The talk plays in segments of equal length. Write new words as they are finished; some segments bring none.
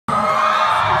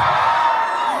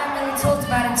talked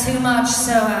about it too much,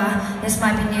 so this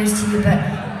might be news to you, but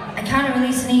I kind of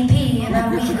released an EP about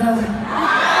a week ago.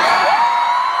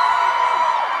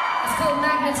 It's called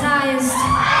Magnetized.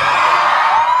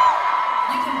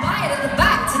 You can buy it at the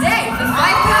back today for £5.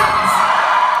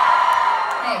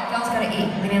 Hey, girls gotta eat,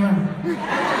 leave me alone.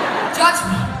 Judge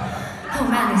me. Oh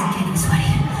man, these are getting sweaty.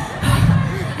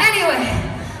 Anyway,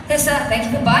 thank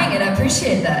you for buying it, I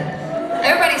appreciate that.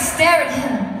 Everybody stare at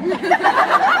him.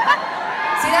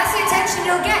 See, that's the attention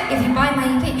you'll get if you buy my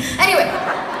EP. Anyway,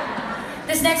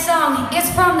 this next song is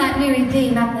from that new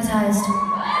EP, Magnetised.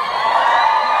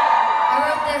 I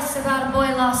wrote this about a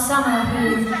boy last summer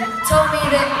who told me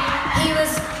that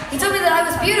he told me that I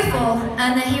was beautiful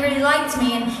and that he really liked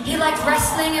me and he liked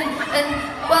wrestling and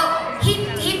well,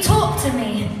 he talked to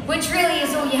me, which really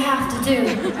is all you have to do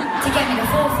to get me to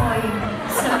fall for you.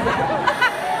 So,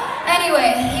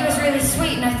 anyway, he was really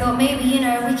sweet and I thought maybe, you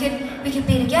know, we could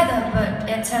be together, but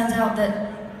it turns out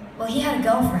that, well, he had a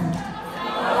girlfriend.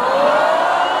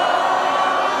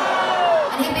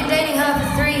 And he'd been dating her for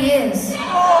 3 years.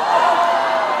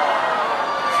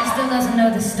 She still doesn't know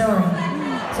the story.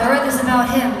 So I wrote this about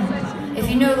him. If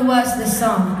you know the words of this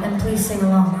song, then please sing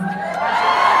along.